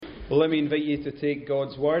Well, let me invite you to take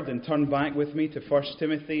God's Word and turn back with me to 1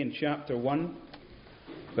 Timothy in chapter 1,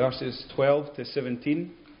 verses 12 to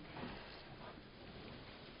 17.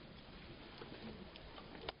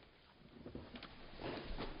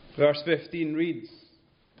 Verse 15 reads,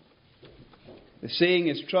 "The saying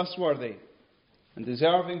is trustworthy and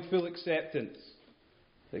deserving full acceptance,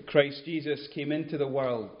 that Christ Jesus came into the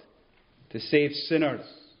world to save sinners,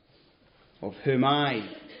 of whom I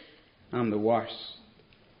am the worst."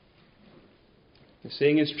 The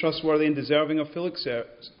saying is trustworthy and deserving full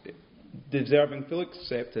acceptance,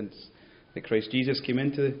 that Christ Jesus came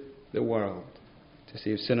into the world to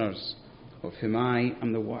save sinners, of whom I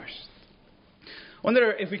am the worst. I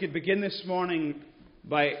wonder if we could begin this morning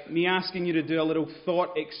by me asking you to do a little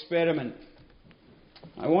thought experiment.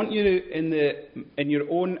 I want you to, in your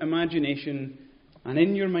own imagination and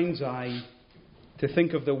in your mind's eye, to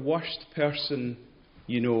think of the worst person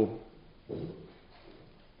you know.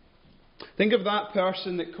 Think of that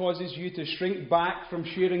person that causes you to shrink back from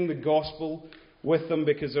sharing the gospel with them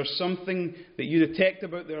because there's something that you detect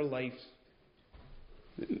about their life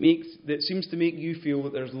that seems to make you feel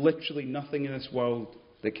that there's literally nothing in this world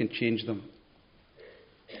that can change them.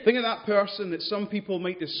 Think of that person that some people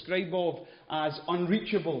might describe as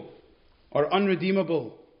unreachable or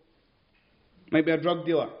unredeemable. Might be a drug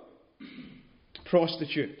dealer,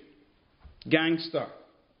 prostitute, gangster,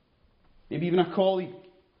 maybe even a colleague,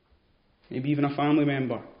 maybe even a family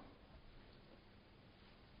member.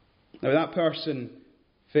 Now, that person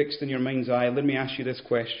fixed in your mind's eye, let me ask you this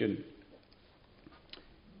question.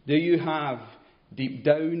 Do you have, deep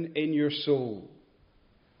down in your soul,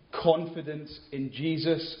 confidence in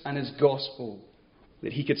Jesus and His gospel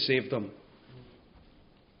that He could save them?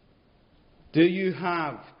 Do you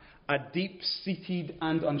have a deep-seated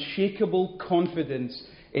and unshakable confidence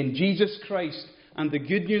in Jesus Christ and the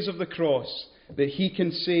good news of the cross that He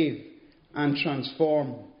can save and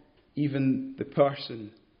transform even the person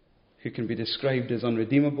who can be described as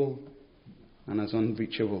unredeemable and as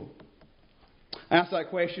unreachable? I ask that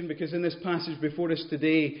question because in this passage before us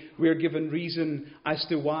today, we are given reason as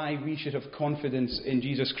to why we should have confidence in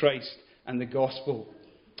Jesus Christ and the gospel.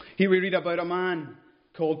 Here we read about a man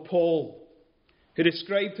called Paul, who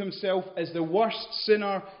described himself as the worst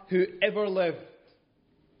sinner who ever lived.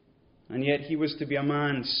 And yet he was to be a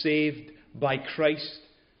man saved by Christ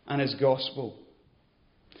and His gospel.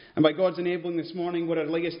 And by God's enabling this morning, what I'd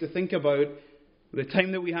like us to think about, the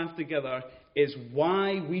time that we have together, is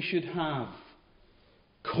why we should have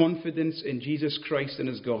confidence in Jesus Christ and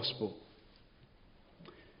His gospel.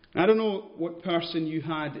 I don't know what person you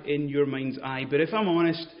had in your mind's eye, but if I'm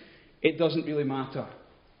honest, it doesn't really matter.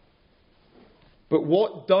 But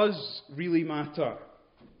what does really matter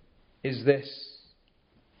is this: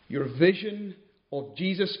 your vision of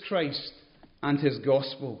Jesus Christ and His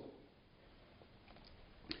gospel.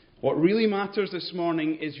 What really matters this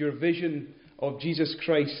morning is your vision of Jesus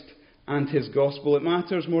Christ and His gospel. It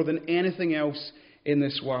matters more than anything else in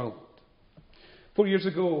this world. 4 years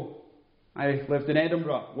ago, I lived in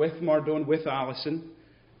Edinburgh with Murdon, with Alison,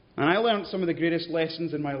 and I learned some of the greatest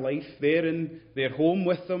lessons in my life there in their home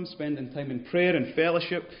with them, spending time in prayer and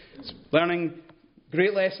fellowship, learning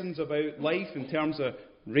great lessons about life in terms of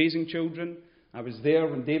raising children. I was there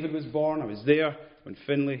when David was born. I was there when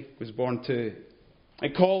Finlay was born too.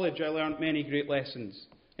 At college, I learned many great lessons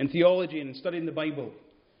in theology and studying the Bible.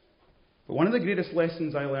 But one of the greatest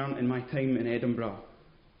lessons I learned in my time in Edinburgh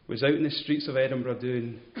was out in the streets of Edinburgh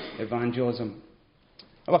doing evangelism.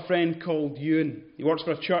 I have a friend called Ewan. He works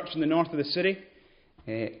for a church in the north of the city,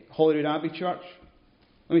 Holyrood Abbey Church.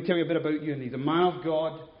 Let me tell you a bit about Ewan. He's a man of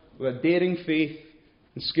God with a daring faith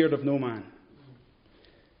and scared of no man.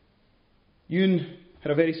 Ewan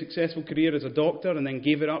had a very successful career as a doctor and then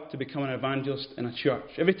gave it up to become an evangelist in a church.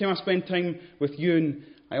 Every time I spend time with Ewan,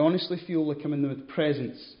 I honestly feel like I'm in the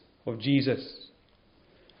presence of Jesus.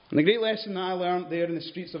 And the great lesson that I learned there in the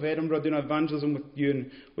streets of Edinburgh doing evangelism with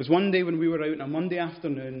Ewan was one day when we were out on a Monday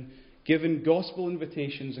afternoon giving gospel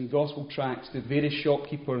invitations and gospel tracts to various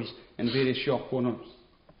shopkeepers and various shop owners.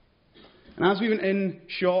 And as we went in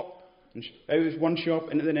shop, out of one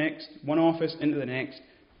shop into the next, one office into the next,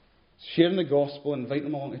 sharing the gospel and inviting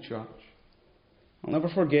them along to church, I'll never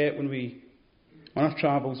forget when on our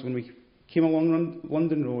travels, when we came along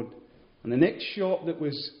London Road, and the next shop that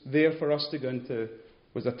was there for us to go into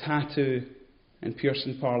was a tattoo and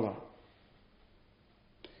piercing parlour.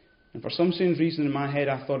 And for some strange reason in my head,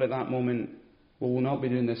 I thought at that moment, well, we'll not be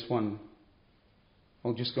doing this one.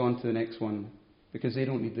 I'll just go on to the next one, because they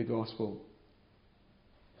don't need the gospel.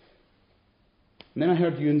 And then I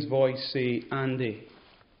heard Ewan's voice say, Andy.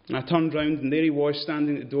 And I turned round, and there he was,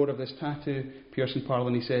 standing at the door of this tattoo piercing parlour,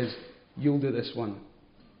 and he says, "You'll do this one."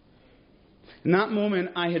 In that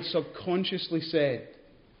moment, I had subconsciously said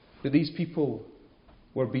that these people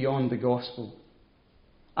were beyond the gospel.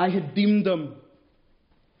 I had deemed them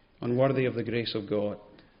unworthy of the grace of God.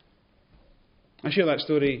 I share that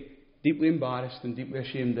story deeply embarrassed and deeply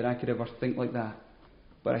ashamed that I could ever think like that.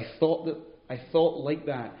 But I thought like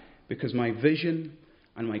that because my vision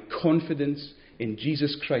and my confidence in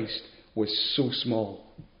Jesus Christ was so small.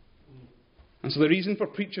 And so the reason for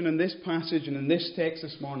preaching in this passage and in this text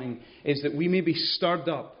this morning is that we may be stirred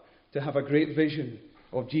up to have a great vision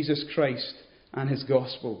of Jesus Christ and his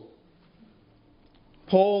gospel.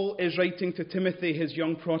 Paul is writing to Timothy, his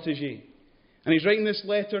young protege. And he's writing this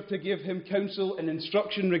letter to give him counsel and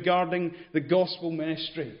instruction regarding the gospel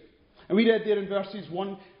ministry. And we read there in verses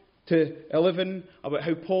 1 to 11 about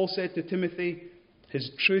how Paul said to Timothy,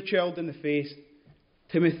 his true child in the faith,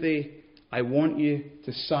 "Timothy, I want you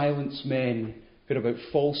to silence men who are about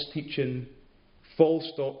false teaching,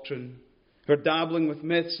 false doctrine, who are dabbling with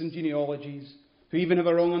myths and genealogies, who even have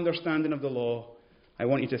a wrong understanding of the law. I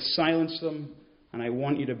want you to silence them, and I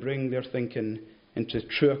want you to bring their thinking into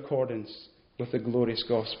true accordance with the glorious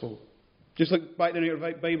gospel." Just look back in your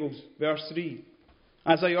Bibles, verse 3.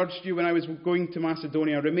 "As I urged you when I was going to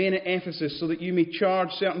Macedonia, remain at Ephesus so that you may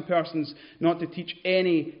charge certain persons not to teach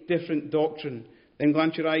any different doctrine." Then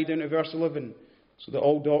glance your eye down to verse 11. "So that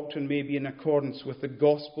all doctrine may be in accordance with the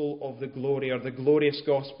gospel of the glory," or the glorious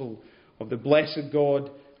gospel of the blessed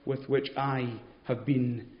God with which I have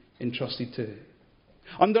been entrusted to.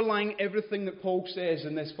 Underlying everything that Paul says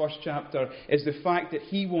in this first chapter is the fact that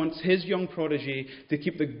he wants his young protege to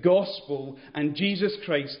keep the gospel and Jesus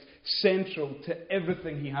Christ central to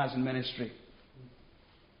everything he has in ministry.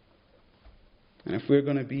 And if we're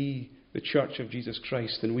going to be the church of Jesus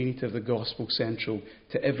Christ, then we need to have the gospel central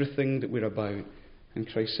to everything that we're about, and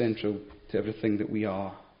Christ central to everything that we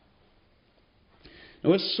are. Now,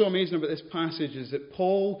 what's so amazing about this passage is that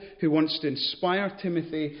Paul, who wants to inspire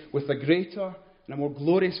Timothy with a greater and a more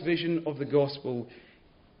glorious vision of the gospel,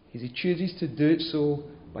 he chooses to do it so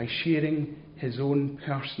by sharing his own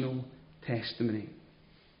personal testimony.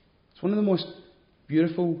 It's one of the most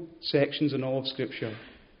beautiful sections in all of Scripture,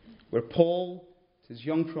 where Paul, his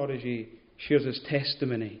young protege, shares his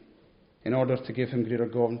testimony in order to give him greater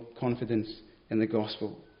confidence in the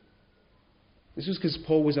gospel. This was because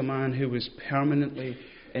Paul was a man who was permanently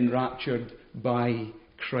enraptured by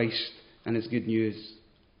Christ and his good news.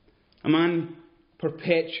 A man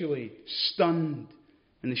perpetually stunned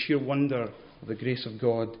in the sheer wonder of the grace of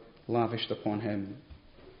God lavished upon him.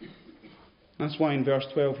 That's why in verse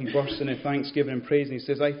 12 he bursts into thanksgiving and praise, and he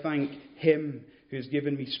says, "I thank him who has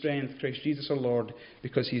given me strength, Christ Jesus our Lord,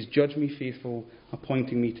 because he's judged me faithful,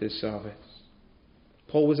 appointing me to his service."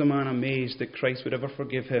 Paul was a man amazed that Christ would ever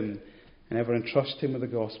forgive him and ever entrust him with the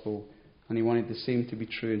gospel, and he wanted the same to be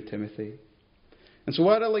true in Timothy. And so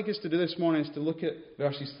what I'd like us to do this morning is to look at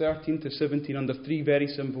verses 13 to 17 under three very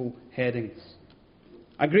simple headings.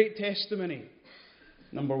 A great testimony,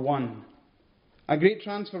 number 1. A great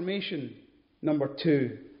transformation, number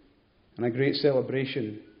 2. And a great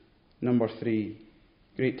celebration, number 3.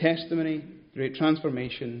 Great testimony, great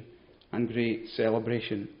transformation, and great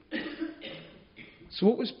celebration. So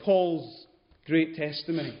what was Paul's great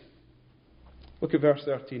testimony? Look at verse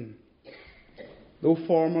 13. "Though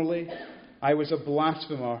formerly I was a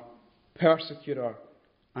blasphemer, persecutor,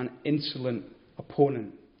 an insolent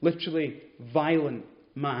opponent." Literally, violent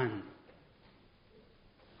man.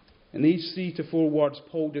 In these 3 to 4 words,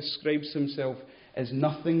 Paul describes himself as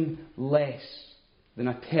nothing less than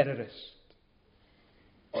a terrorist.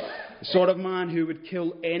 The sort of man who would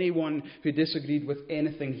kill anyone who disagreed with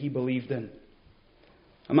anything he believed in.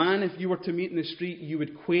 A man, if you were to meet in the street, you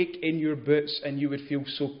would quake in your boots and you would feel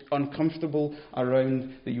so uncomfortable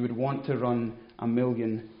around that you would want to run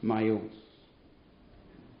 1,000,000 miles.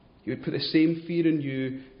 You would put the same fear in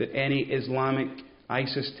you that any Islamic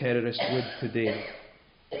ISIS terrorist would today.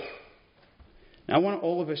 Now, I want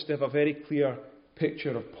all of us to have a very clear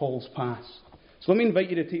picture of Paul's past. So let me invite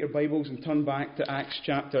you to take your Bibles and turn back to Acts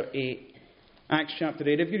chapter 8. Acts chapter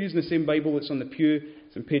 8. If you're using the same Bible that's on the pew,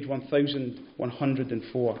 it's on page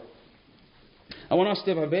 1104. I want us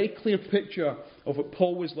to have a very clear picture of what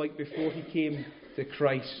Paul was like before he came to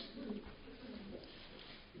Christ.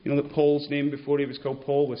 You know that Paul's name before he was called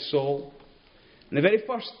Paul was Saul. And the very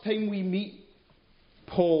first time we meet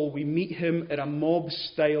Paul, we meet him at a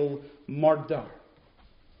mob-style murder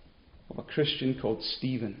of a Christian called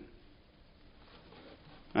Stephen.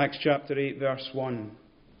 Acts chapter 8, verse 1.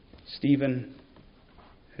 Stephen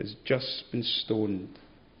has just been stoned.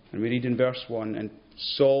 And we read in verse 1, "And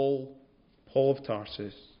Saul of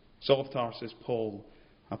Tarsus, Paul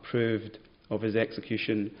approved of his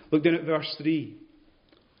execution. Look down at verse 3.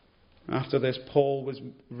 After this, Paul was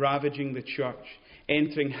ravaging the church,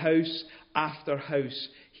 entering house after house.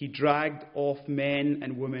 He dragged off men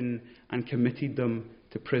and women and committed them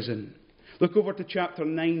to prison. Look over to chapter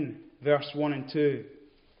 9, verse 1 and 2.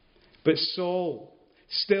 But Saul,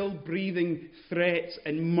 still breathing threats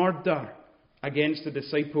and murder against the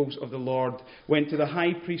disciples of the Lord, went to the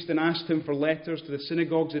high priest and asked him for letters to the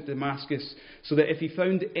synagogues at Damascus, so that if he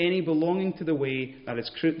found any belonging to the way, that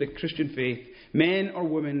is the Christian faith, men or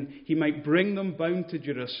women, he might bring them bound to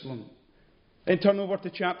Jerusalem. Then turn over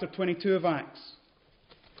to chapter 22 of Acts.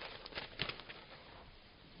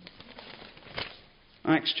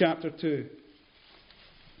 Acts chapter 2.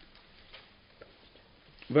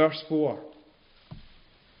 Verse 4.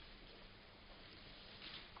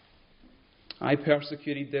 I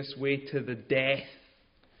persecuted this way to the death,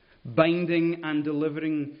 binding and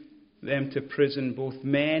delivering them to prison, both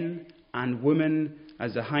men and women,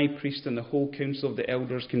 as the high priest and the whole council of the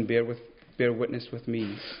elders can bear witness with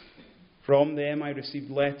me. From them I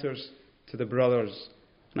received letters to the brothers,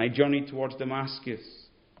 and I journeyed towards Damascus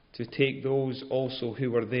to take those also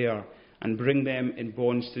who were there and bring them in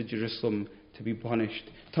bonds to Jerusalem to be punished.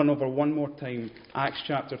 Turn over one more time, Acts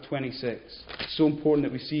chapter 26. It's so important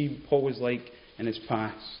that we see what Paul was like in his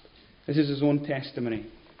past. This is his own testimony.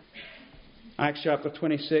 Acts chapter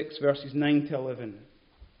 26, verses 9 to 11.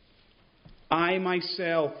 I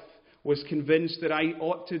myself was convinced that I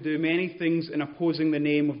ought to do many things in opposing the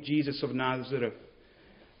name of Jesus of Nazareth.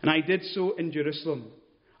 And I did so in Jerusalem.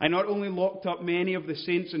 I not only locked up many of the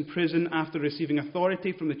saints in prison after receiving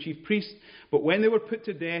authority from the chief priests, but when they were put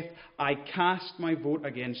to death, I cast my vote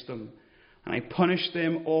against them. And I punished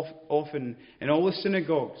them often in all the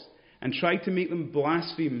synagogues, and tried to make them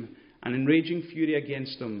blaspheme, and in raging fury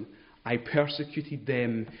against them, I persecuted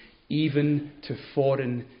them even to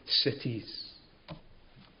foreign cities.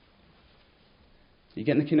 You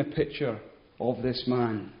get the kind of picture of this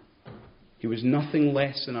man. He was nothing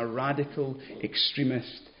less than a radical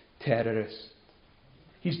extremist terrorist.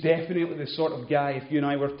 He's definitely the sort of guy, if you and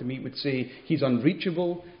I were to meet, would say he's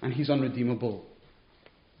unreachable and he's unredeemable.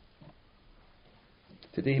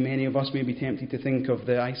 Today, many of us may be tempted to think of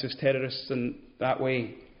the ISIS terrorists in that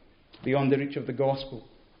way, beyond the reach of the gospel.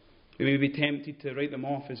 We may be tempted to write them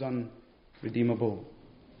off as unredeemable.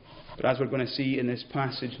 But as we're going to see in this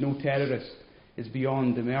passage, no terrorist is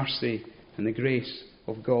beyond the mercy and the grace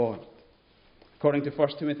of God. According to 1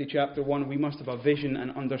 Timothy chapter 1, we must have a vision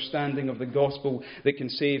and understanding of the gospel that can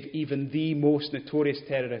save even the most notorious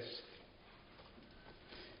terrorists.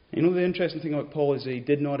 You know, the interesting thing about Paul is that he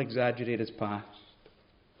did not exaggerate his past.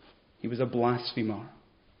 He was a blasphemer.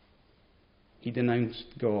 He denounced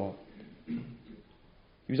God.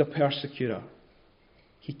 He was a persecutor.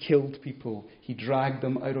 He killed people. He dragged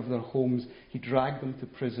them out of their homes. He dragged them to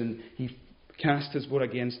prison. He cast his vote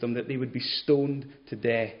against them that they would be stoned to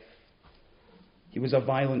death. He was a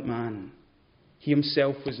violent man. He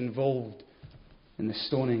himself was involved in the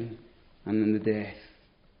stoning and in the death.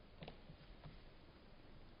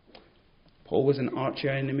 Paul was an arch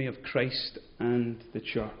enemy of Christ and the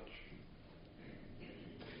church.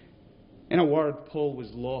 In a word, Paul was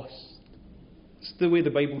lost. It's the way the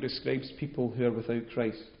Bible describes people who are without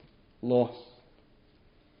Christ. Lost.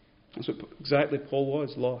 That's what exactly Paul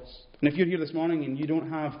was, lost. And if you're here this morning and you don't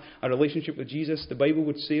have a relationship with Jesus, the Bible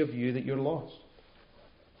would say of you that you're lost.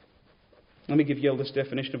 Let me give you all this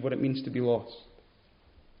definition of what it means to be lost.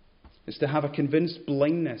 It's to have a convinced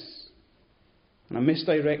blindness and a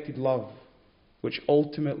misdirected love which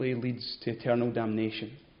ultimately leads to eternal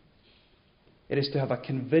damnation. It is to have a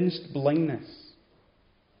convinced blindness,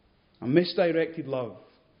 a misdirected love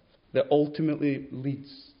that ultimately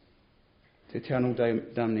leads to eternal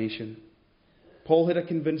damnation. Paul had a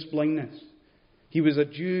convinced blindness. He was a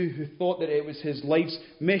Jew who thought that it was his life's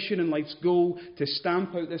mission and life's goal to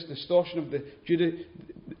stamp out this distortion of the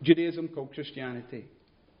Judaism called Christianity.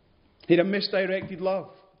 He had a misdirected love.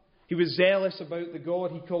 He was zealous about the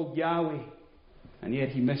God he called Yahweh, and yet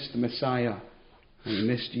he missed the Messiah, and he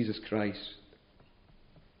missed Jesus Christ.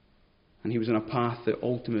 And he was on a path that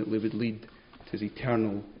ultimately would lead to his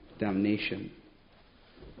eternal damnation.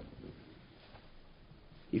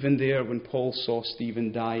 Even there, when Paul saw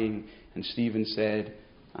Stephen dying, and Stephen said,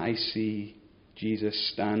 I see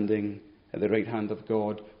Jesus standing at the right hand of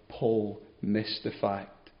God, Paul missed the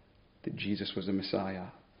fact that Jesus was the Messiah.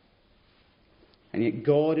 And yet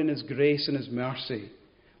God, in his grace and his mercy,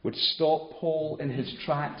 would stop Paul in his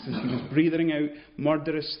tracks as he was breathing out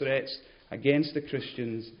murderous threats against the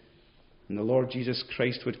Christians. And the Lord Jesus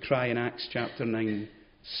Christ would cry in Acts chapter 9,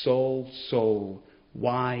 Saul, Saul,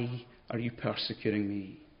 why are you persecuting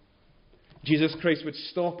me? Jesus Christ would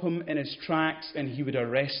stop him in his tracks and he would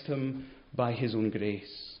arrest him by his own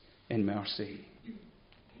grace and mercy.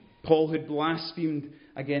 Paul had blasphemed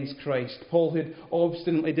against Christ. Paul had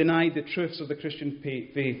obstinately denied the truths of the Christian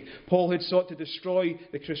faith. Paul had sought to destroy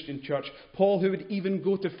the Christian church. Paul, who would even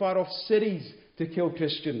go to far-off cities to kill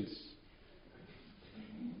Christians.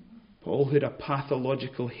 Paul, who had a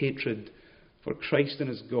pathological hatred for Christ and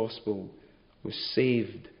his gospel, was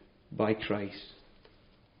saved by Christ.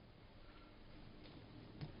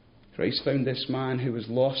 Christ found this man who was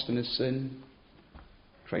lost in his sin.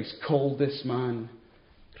 Christ called this man.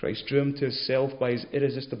 Christ drew him to himself by his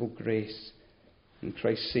irresistible grace. And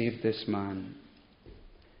Christ saved this man.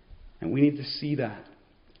 And we need to see that.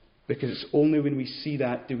 Because it's only when we see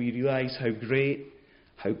that do we realize how great,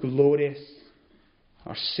 how glorious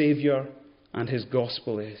our Saviour and his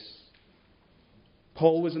gospel is.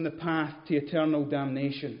 Paul was in the path to eternal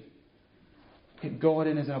damnation. Yet God,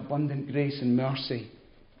 in his abundant grace and mercy,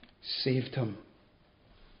 saved him.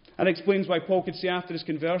 That explains why Paul could say after his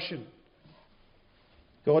conversion,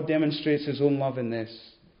 God demonstrates his own love in this,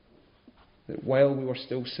 that while we were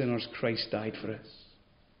still sinners, Christ died for us.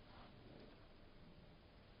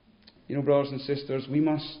 You know, brothers and sisters, we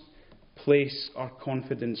must place our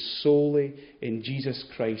confidence solely in Jesus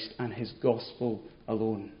Christ and his gospel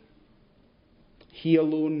alone. He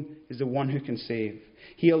alone is the one who can save.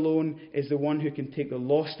 He alone is the one who can take the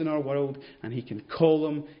lost in our world and he can call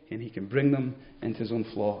them and he can bring them into his own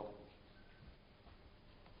flock.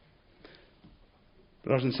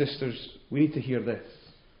 Brothers and sisters, we need to hear this.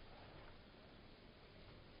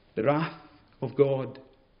 The wrath of God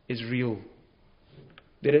is real.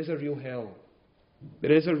 There is a real hell.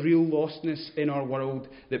 There is a real lostness in our world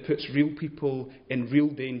that puts real people in real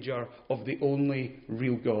danger of the only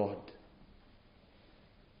real God.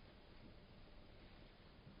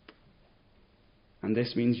 And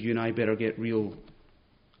this means you and I better get real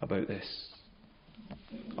about this.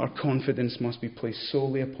 Our confidence must be placed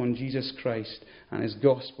solely upon Jesus Christ and his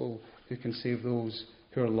gospel, who can save those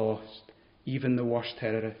who are lost, even the worst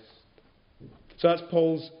terrorists. So that's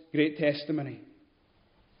Paul's great testimony.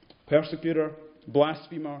 Persecutor,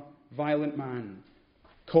 blasphemer, violent man,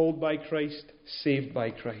 called by Christ, saved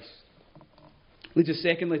by Christ. Leads us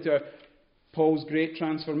secondly to Paul's great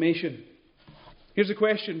transformation. Here's the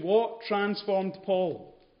question: what transformed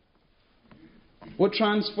Paul? What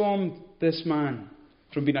transformed this man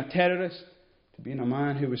from being a terrorist to being a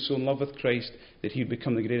man who was so in love with Christ that he'd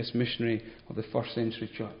become the greatest missionary of the first century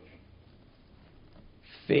church?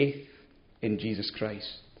 Faith in Jesus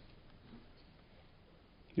Christ.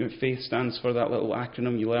 You know what faith stands for? That little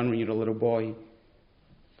acronym you learn when you're a little boy.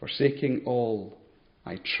 Forsaking all,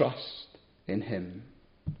 I trust in him.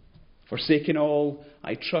 Forsaking all,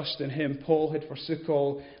 I trust in him. Paul had forsook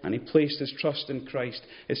all and he placed his trust in Christ.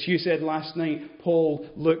 As Hugh said last night, Paul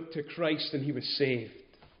looked to Christ and he was saved.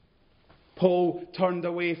 Paul turned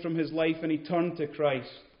away from his life and he turned to Christ.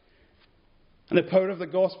 And the power of the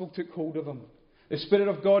gospel took hold of him. The Spirit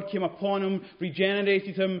of God came upon him,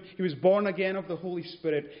 regenerated him. He was born again of the Holy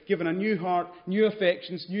Spirit, given a new heart, new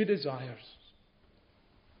affections, new desires.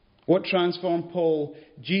 What transformed Paul?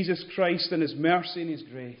 Jesus Christ and his mercy and his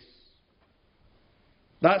grace.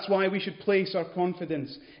 That's why we should place our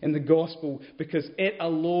confidence in the gospel, because it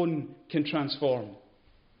alone can transform.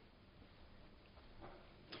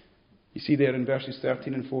 You see there in verses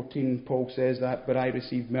 13 and 14, Paul says that, but I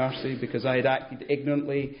received mercy because I had acted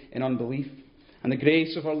ignorantly in unbelief. And the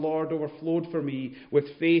grace of our Lord overflowed for me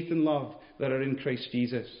with faith and love that are in Christ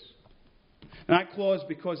Jesus. And that clause,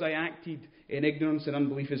 because I acted in ignorance and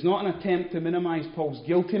unbelief, is not an attempt to minimize Paul's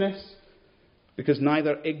guiltiness, because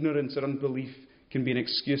neither ignorance or unbelief can be an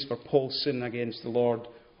excuse for Paul's sin against the Lord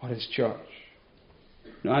or his church.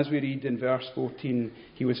 Now, as we read in verse 14,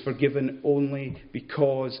 he was forgiven only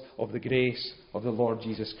because of the grace of the Lord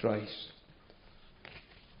Jesus Christ.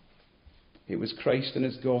 It was Christ and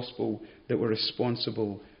his gospel that were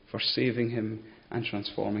responsible for saving him and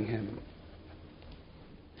transforming him.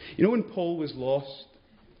 You know, when Paul was lost,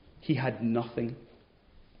 he had nothing.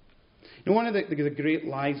 You know, one of the great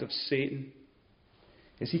lies of Satan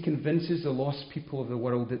is he convinces the lost people of the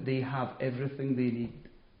world that they have everything they need.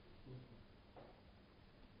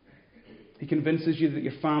 He convinces you that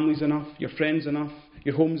your family's enough, your friends enough,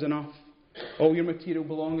 your home's enough, all your material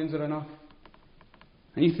belongings are enough.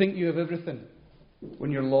 And you think you have everything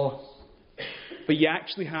when you're lost. But you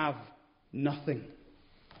actually have nothing.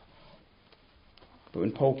 But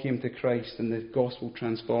when Paul came to Christ and the gospel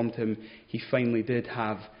transformed him, he finally did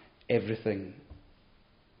have everything.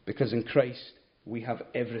 because in Christ we have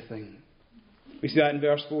everything. We see that in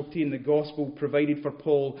verse 14. The gospel provided for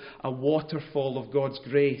Paul a waterfall of God's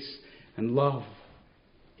grace and love.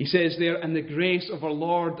 He says there, and the grace of our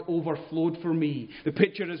Lord overflowed for me. The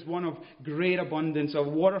picture is one of great abundance, a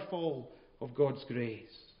waterfall of God's grace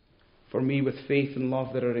for me with faith and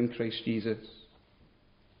love that are in Christ Jesus.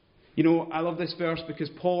 You know, I love this verse because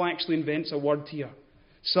Paul actually invents a word here.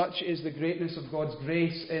 Such is the greatness of God's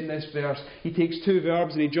grace in this verse. He takes two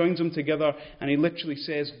verbs and he joins them together and he literally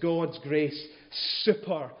says, God's grace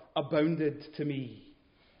superabounded to me.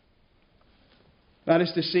 That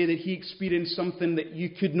is to say that he experienced something that you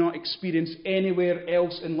could not experience anywhere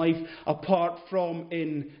else in life apart from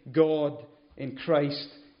in God, in Christ,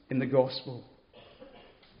 in the gospel.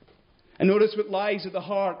 And notice what lies at the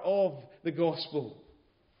heart of the gospel.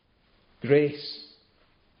 Grace.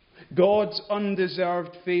 God's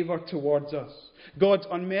undeserved favour towards us. God's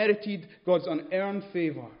unmerited, God's unearned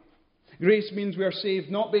favour. Grace means we are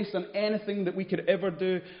saved not based on anything that we could ever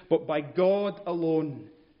do, but by God alone,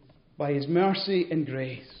 by His mercy and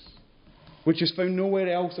grace, which is found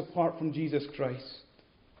nowhere else apart from Jesus Christ.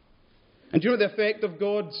 And do you know what the effect of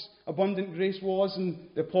God's abundant grace was in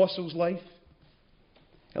the apostle's life?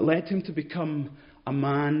 It led him to become a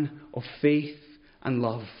man of faith and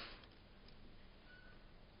love.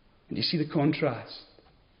 And you see the contrast.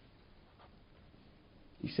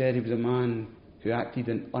 He said he was a man who acted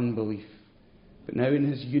in unbelief. But now in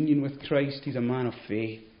his union with Christ, he's a man of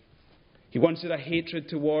faith. He once had a hatred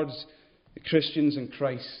towards the Christians in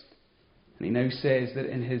Christ. And he now says that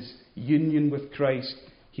in his union with Christ,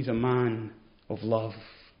 he's a man of love.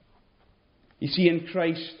 You see, in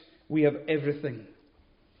Christ, we have everything.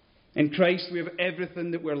 In Christ, we have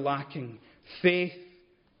everything that we're lacking. Faith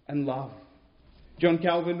and love. John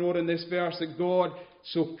Calvin wrote in this verse that God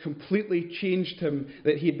so completely changed him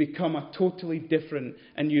that he had become a totally different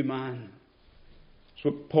and new man. That's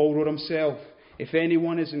what Paul wrote himself. If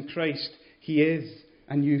anyone is in Christ, he is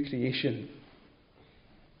a new creation.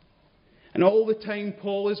 And all the time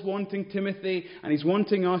Paul is wanting Timothy and he's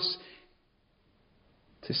wanting us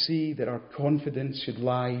to see that our confidence should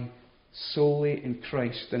lie solely in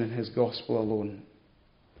Christ and in His gospel alone.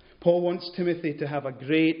 Paul wants Timothy to have a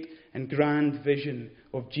great and grand vision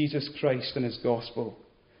of Jesus Christ and His gospel.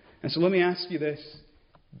 And so let me ask you this.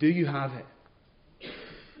 Do you have it?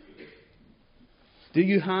 Do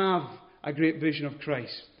you have a great vision of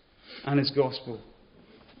Christ and His gospel?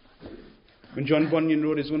 When John Bunyan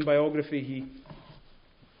wrote his own biography,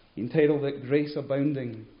 he entitled it Grace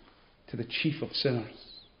Abounding to the Chief of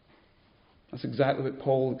Sinners. That's exactly what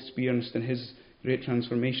Paul experienced in his great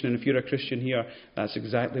transformation. And if you're a Christian here, that's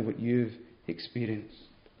exactly what you've experienced.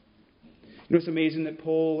 You know, it's amazing that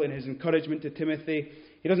Paul, in his encouragement to Timothy,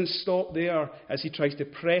 he doesn't stop there as he tries to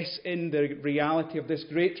press in the reality of this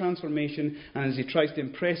great transformation and as he tries to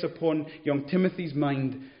impress upon young Timothy's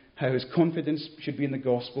mind how his confidence should be in the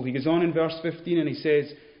gospel. He goes on in verse 15 and he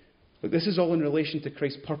says, look, this is all in relation to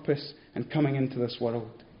Christ's purpose and coming into this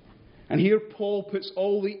world. And here Paul puts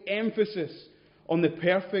all the emphasis on the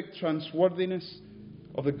perfect trustworthiness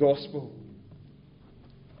of the gospel.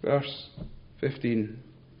 Verse 15.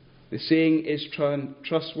 The saying is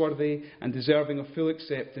trustworthy and deserving of full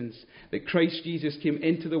acceptance, that Christ Jesus came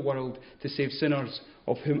into the world to save sinners,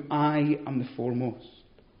 of whom I am the foremost.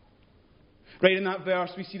 Right in that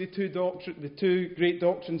verse we see the two great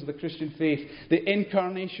doctrines of the Christian faith, the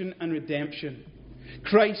incarnation and redemption.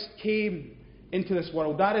 Christ came into this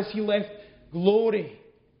world. That is, He left glory.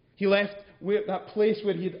 He left that place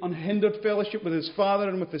where He had unhindered fellowship with His Father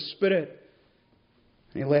and with His Spirit.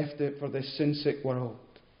 And He left it for this sin-sick world.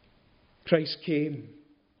 Christ came,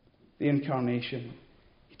 the incarnation.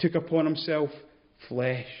 He took upon Himself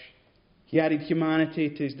flesh. He added humanity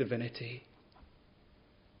to His divinity.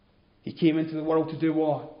 He came into the world to do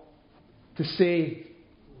what? To save.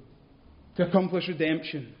 To accomplish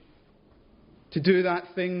redemption. To do that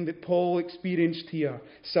thing that Paul experienced here.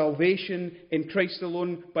 Salvation in Christ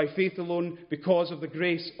alone, by faith alone, because of the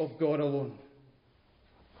grace of God alone.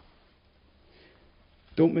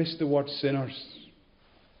 Don't miss the word sinners.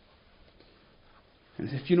 And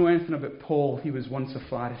if you know anything about Paul, he was once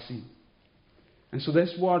a Pharisee. And so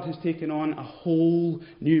this word has taken on a whole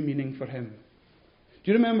new meaning for him.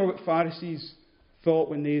 Do you remember what Pharisees thought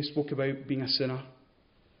when they spoke about being a sinner?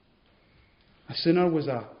 A sinner was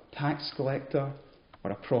a tax collector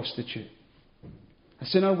or a prostitute. A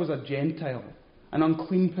sinner was a Gentile, an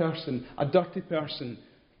unclean person, a dirty person.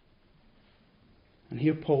 And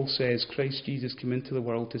here Paul says Christ Jesus came into the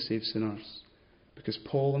world to save sinners, because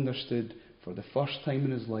Paul understood for the first time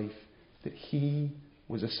in his life that he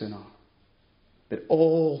was a sinner. that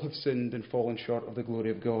all have sinned and fallen short of the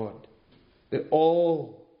glory of God. That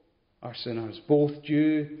all are sinners, both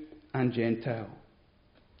Jew and Gentile.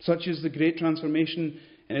 Such is the great transformation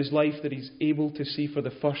in his life that he's able to see for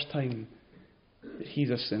the first time that he's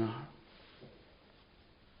a sinner.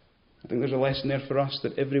 I think there's a lesson there for us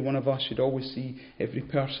that every one of us should always see every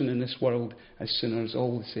person in this world as sinners,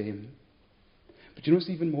 all the same. But you know what's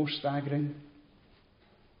even more staggering?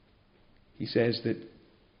 He says that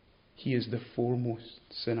he is the foremost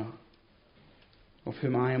sinner, of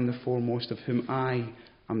whom I am the foremost, of whom I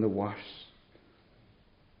am the worst.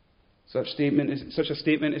 Such a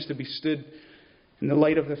statement is to be stood in the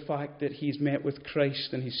light of the fact that he's met with Christ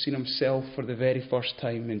and he's seen himself for the very first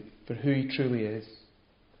time and for who he truly is.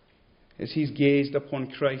 As he's gazed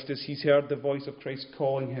upon Christ, as he's heard the voice of Christ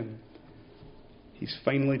calling him, he's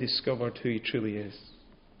finally discovered who he truly is.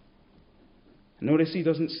 Notice he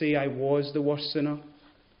doesn't say, I was the worst sinner.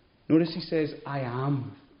 Notice he says, I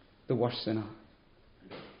am the worst sinner.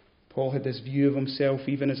 Paul had this view of himself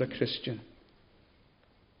even as a Christian.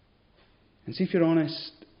 And see, if you're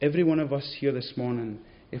honest, every one of us here this morning,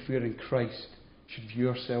 if we're in Christ, should view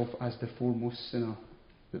ourselves as the foremost sinner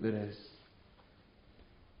that there is.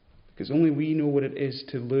 Because only we know what it is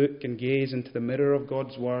to look and gaze into the mirror of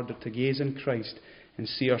God's Word, or to gaze in Christ and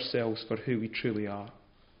see ourselves for who we truly are.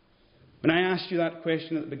 When I asked you that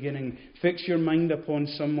question at the beginning, fix your mind upon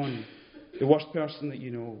someone, the worst person that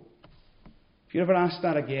you know. If you ever ask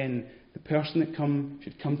that again, the person that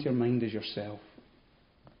should come to your mind is yourself.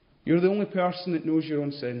 You're the only person that knows your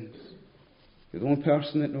own sins. You're the only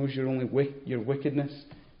person that knows your wickedness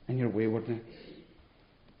and your waywardness.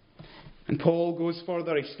 And Paul goes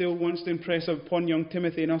further. He still wants to impress upon young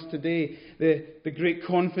Timothy and us today the great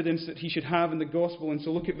confidence that he should have in the gospel. And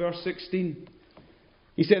so look at verse 16.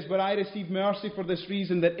 He says, But I received mercy for this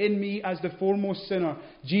reason, that in me, as the foremost sinner,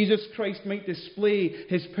 Jesus Christ might display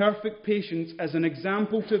his perfect patience as an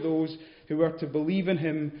example to those who are to believe in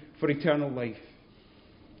him for eternal life.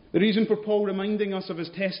 The reason for Paul reminding us of his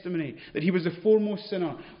testimony, that he was the foremost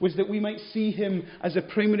sinner, was that we might see him as a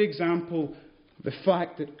primary example of the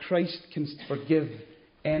fact that Christ can forgive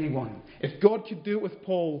anyone. If God could do it with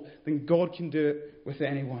Paul, then God can do it with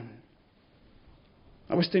anyone.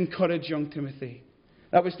 That was to encourage young Timothy.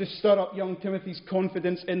 That was to stir up young Timothy's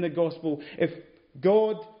confidence in the gospel. If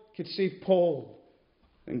God could save Paul,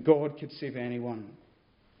 then God could save anyone.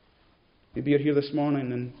 Maybe you're here this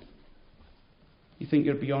morning and you think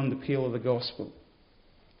you're beyond the pale of the gospel.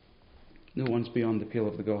 No one's beyond the pale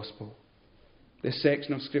of the gospel. This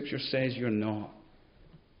section of Scripture says you're not.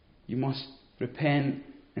 You must repent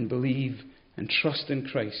and believe and trust in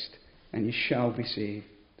Christ, and you shall be saved.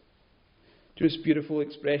 This beautiful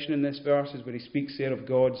expression in this verse is where he speaks there of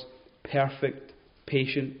God's perfect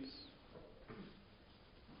patience.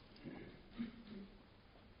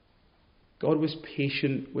 God was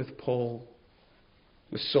patient with Paul,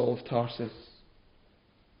 with Saul of Tarsus,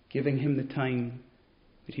 giving him the time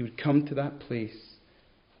that he would come to that place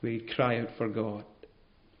where he'd cry out for God,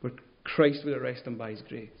 where Christ would arrest him by his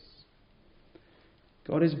grace.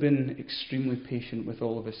 God has been extremely patient with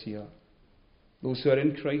all of us here. Those who are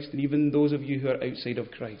in Christ, and even those of you who are outside of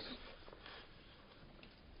Christ.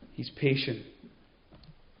 He's patient,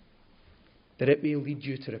 that it may lead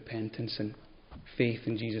you to repentance and faith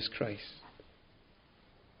in Jesus Christ.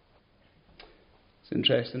 It's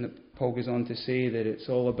interesting that Paul goes on to say that it's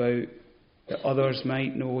all about that others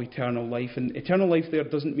might know eternal life. And eternal life there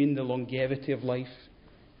doesn't mean the longevity of life.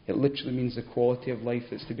 It literally means the quality of life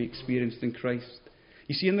that's to be experienced in Christ.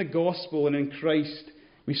 You see, in the gospel and in Christ,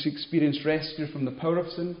 we experience rescue from the power of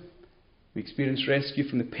sin. We experience rescue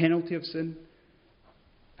from the penalty of sin.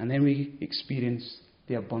 And then we experience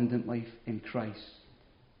the abundant life in Christ.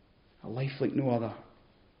 A life like no other.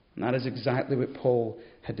 And that is exactly what Paul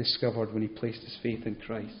had discovered when he placed his faith in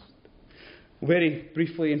Christ. Very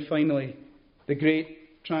briefly and finally, the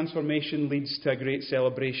great transformation leads to a great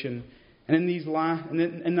celebration. And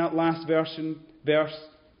in that last verse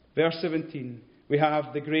 17, we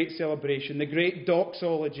have the great celebration, the great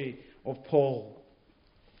doxology of Paul.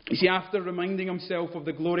 You see, after reminding himself of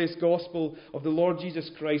the glorious gospel of the Lord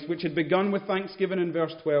Jesus Christ, which had begun with thanksgiving in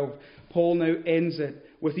verse 12, Paul now ends it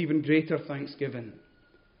with even greater thanksgiving.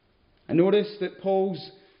 And notice that Paul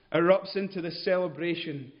erupts into this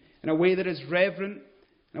celebration in a way that is reverent,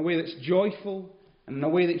 in a way that's joyful, and in a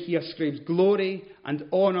way that he ascribes glory and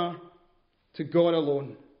honour to God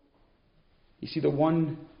alone. You see, the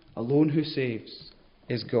one alone who saves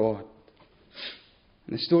is God.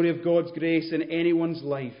 And the story of God's grace in anyone's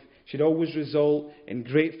life should always result in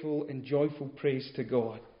grateful and joyful praise to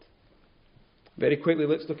God. Very quickly,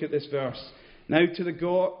 let's look at this verse. Now to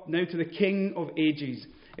the King of ages,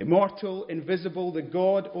 immortal, invisible,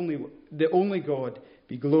 the only God,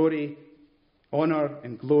 be glory, honour,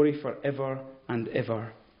 and glory forever and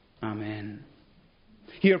ever. Amen.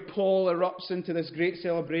 Here Paul erupts into this great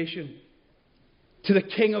celebration. To the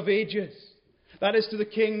King of ages. That is to the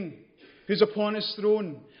King who's upon his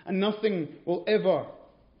throne, and nothing will ever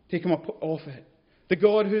take him off it. The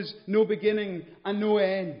God who's no beginning and no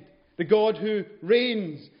end. The God who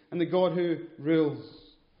reigns and the God who rules.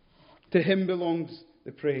 To him belongs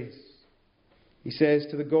the praise. He says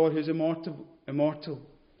to the God who's immortal,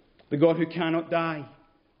 the God who cannot die,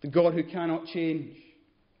 the God who cannot change.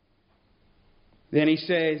 Then he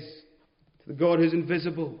says to the God who's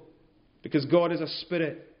invisible, because God is a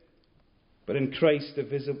spirit, but in Christ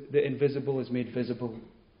the invisible is made visible.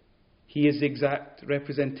 He is the exact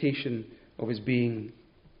representation of his being.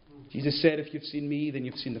 Jesus said, if you've seen me, then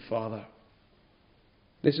you've seen the Father.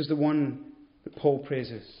 This is the one that Paul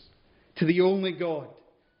praises. To the only God,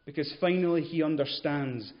 because finally he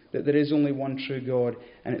understands that there is only one true God,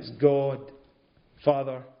 and it's God,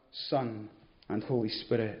 Father, Son, and Holy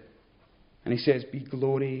Spirit. And he says, be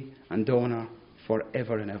glory and honour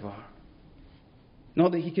forever and ever.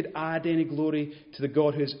 Not that he could add any glory to the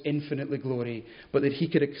God who is infinitely glory, but that he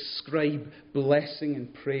could ascribe blessing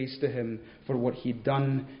and praise to him for what he'd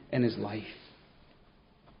done in his life.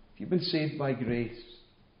 If you've been saved by grace,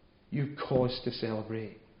 you've cause to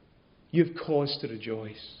celebrate. You've cause to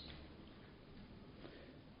rejoice.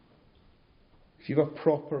 If you have a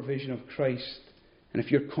proper vision of Christ, and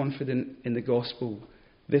if you're confident in the gospel,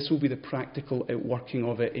 this will be the practical outworking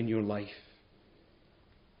of it in your life.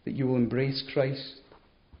 That you will embrace Christ,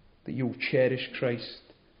 that you will cherish Christ,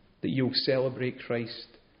 that you will celebrate Christ,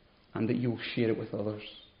 and that you will share it with others.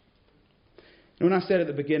 You know, when I said at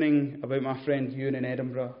the beginning about my friend Ewan in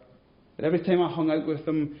Edinburgh, that every time I hung out with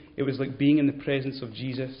him, it was like being in the presence of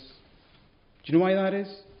Jesus. Do you know why that is?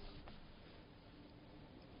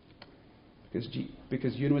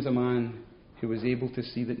 Because Ewan was a man who was able to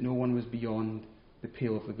see that no one was beyond the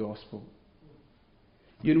pale of the gospel.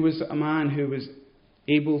 Ewan was a man who was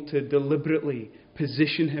able to deliberately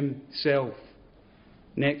position himself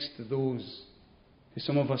next to those who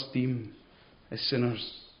some of us deem as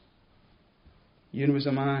sinners. Ewan was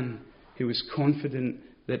a man who was confident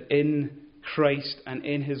that in Christ and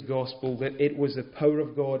in his gospel that it was the power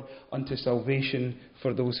of God unto salvation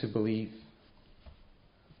for those who believe.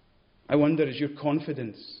 I wonder, is your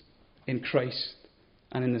confidence in Christ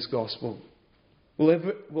and in this gospel?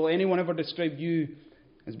 Will anyone ever describe you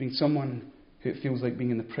as being someone who it feels like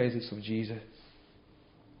being in the presence of Jesus?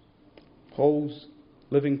 Paul's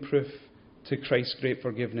living proof to Christ's great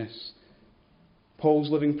forgiveness. Paul's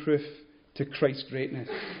living proof to Christ's greatness.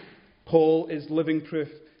 Paul is living proof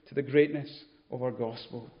to the greatness of our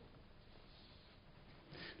gospel.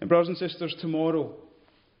 And brothers and sisters, tomorrow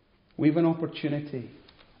we have an opportunity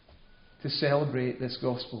to celebrate this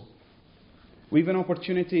gospel. We have an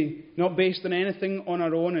opportunity not based on anything on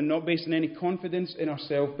our own and not based on any confidence in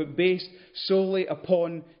ourselves, but based solely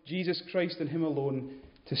upon Jesus Christ and him alone,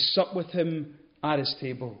 to sup with him at his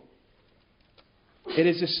table. It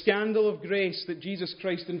is a scandal of grace that Jesus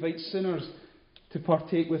Christ invites sinners to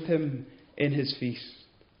partake with him in his feast.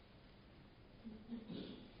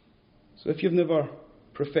 So if you've never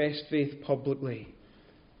professed faith publicly,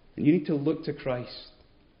 then you need to look to Christ.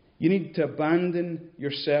 You need to abandon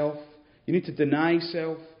yourself. You need to deny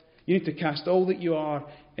self. You need to cast all that you are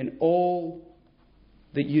and all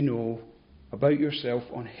that you know about yourself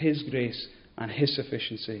on his grace and his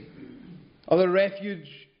sufficiency. Other refuge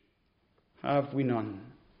have we none,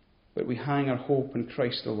 but we hang our hope in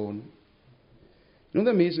Christ alone. You know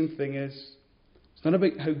the amazing thing is, it's not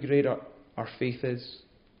about how great our faith is.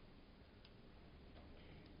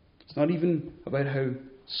 It's not even about how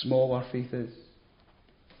small our faith is.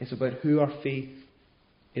 It's about who our faith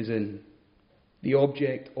is in. The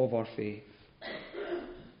object of our faith.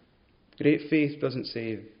 Great faith doesn't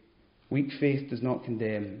save. Weak faith does not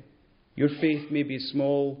condemn. Your faith may be as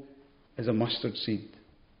small as a mustard seed,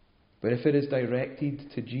 but if it is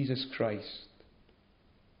directed to Jesus Christ,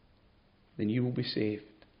 then you will be saved,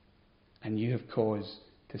 and you have cause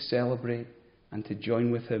to celebrate and to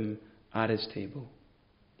join with him at his table.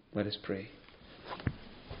 Let us pray.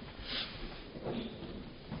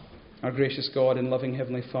 Our gracious God and loving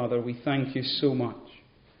Heavenly Father, we thank you so much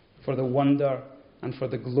for the wonder and for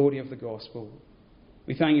the glory of the gospel.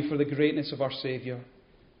 We thank you for the greatness of our Saviour.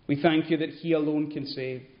 We thank you that he alone can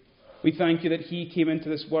save. We thank you that he came into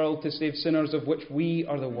this world to save sinners, of which we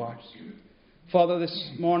are the worst. Father,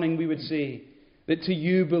 this morning we would say that to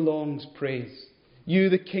you belongs praise. You,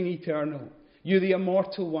 the King eternal. You, the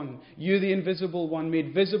immortal one, you, the invisible one,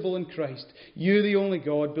 made visible in Christ, you, the only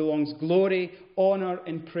God, belongs glory, honour,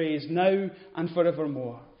 and praise now and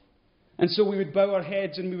forevermore. And so we would bow our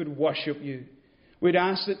heads and we would worship you. We'd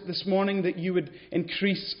ask that this morning that you would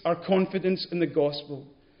increase our confidence in the gospel.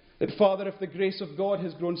 That, Father, if the grace of God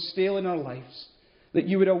has grown stale in our lives, that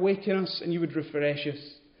you would awaken us and you would refresh us.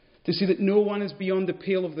 To see that no one is beyond the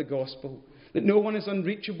pale of the gospel. That no one is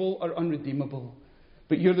unreachable or unredeemable.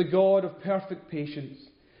 But you're the God of perfect patience,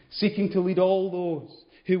 seeking to lead all those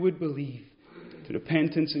who would believe to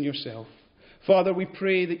repentance in yourself. Father, we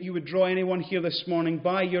pray that you would draw anyone here this morning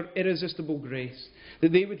by your irresistible grace,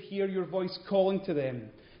 that they would hear your voice calling to them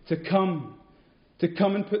to come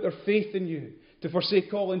and put their faith in you, to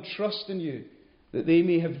forsake all and trust in you, that they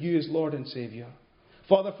may have you as Lord and Saviour.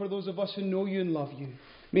 Father, for those of us who know you and love you,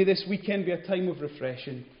 may this weekend be a time of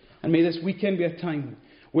refreshing, and may this weekend be a time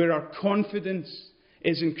where our confidence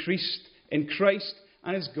is increased in Christ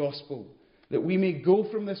and his gospel, that we may go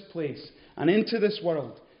from this place and into this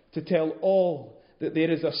world to tell all that there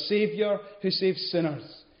is a Saviour who saves sinners,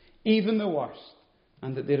 even the worst,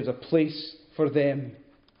 and that there is a place for them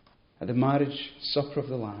at the marriage supper of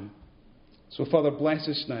the Lamb. So, Father, bless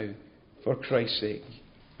us now for Christ's sake.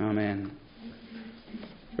 Amen.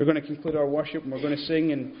 We're going to conclude our worship and we're going to sing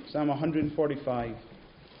in Psalm 145.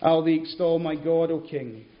 I'll thee extol, my God, O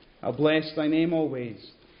King. I'll bless thy name always.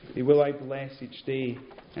 Thee will I bless each day,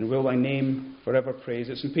 and will thy name forever praise.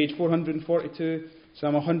 It's on page 442,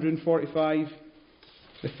 Psalm 145,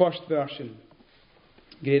 the first version.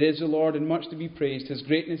 Great is the Lord, and much to be praised. His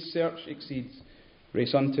greatness search exceeds.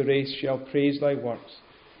 Race unto race shall praise thy works,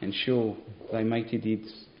 and show thy mighty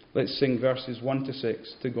deeds. Let's sing verses 1 to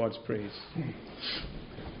 6 to God's praise.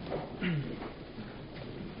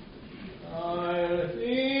 I'll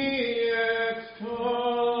thee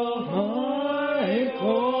extol, my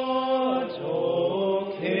God,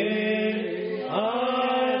 O King.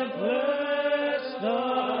 I'll bless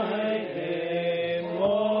thy name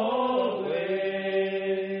always.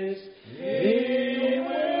 Thee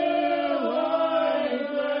will I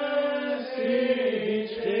bless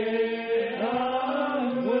each day,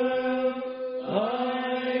 and will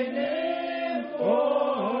thy name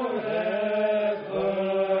forever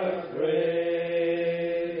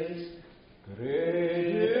praise.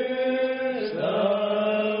 Great is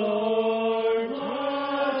the Lord,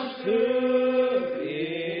 much to be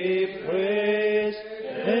praised.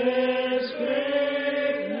 His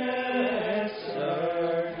greatness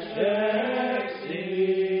search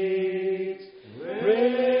exceeds.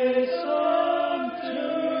 Raise unto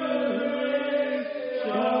raise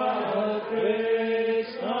shall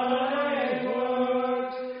praise thy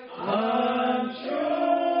works, and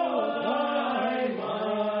show thy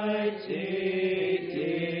mighty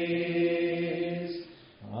deeds.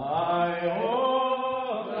 I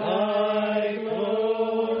hope thy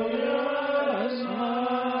glorious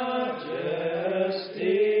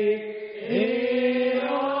majesty in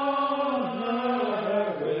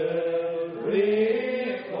honor will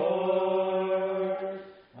record.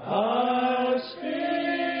 I'll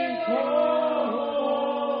speak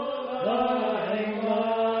of thy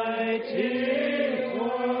mighty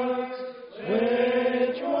works,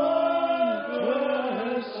 which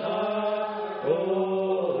wondrous are, O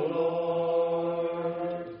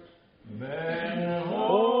Lord. Men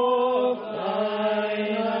of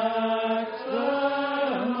thine acts,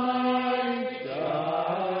 the mind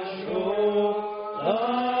shall show.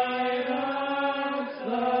 Thine acts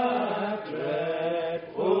that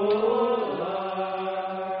dreadful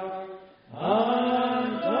are,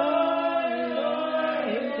 and thy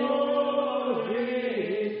light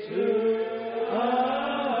glory to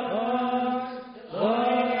advance.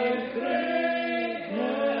 Thy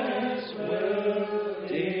greatness will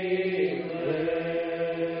declare.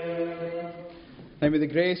 Now may the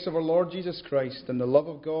grace of our Lord Jesus Christ and the love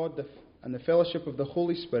of God and the fellowship of the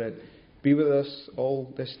Holy Spirit be with us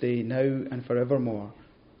all this day, now and forevermore.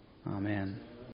 Amen.